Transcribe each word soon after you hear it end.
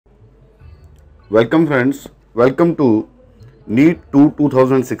Welcome friends, welcome to NEET 2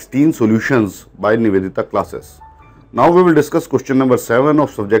 2016 solutions by Nivedita Classes. Now we will discuss question number 7 of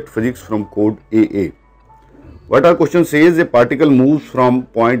subject physics from code AA. What our question says, a particle moves from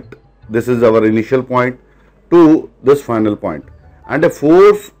point, this is our initial point, to this final point, and a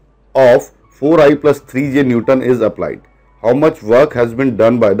force of 4I plus 3J Newton is applied. How much work has been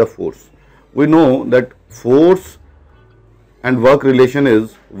done by the force? We know that force and work relation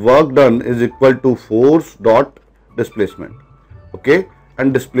is work done is equal to force dot displacement. Okay,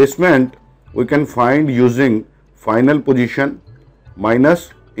 and displacement we can find using final position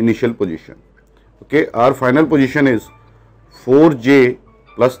minus initial position. Okay, our final position is 4J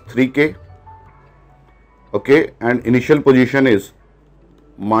plus 3K. Okay, and initial position is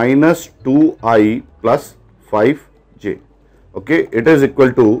minus 2I plus 5J. Okay, it is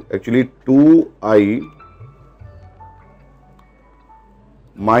equal to actually 2I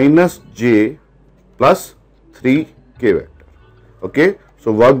minus J plus 3K vector. Okay,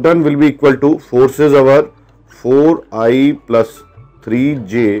 so work done will be equal to forces our 4I plus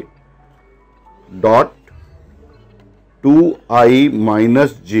 3J dot 2I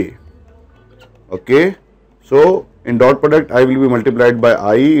minus J. Okay, so in dot product I will be multiplied by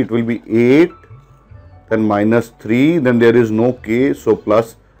I, it will be 8, then minus 3, then there is no K, so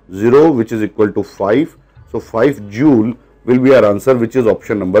plus 0 which is equal to 5. So 5 joule will be our answer, which is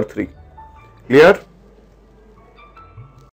option number 3. Clear?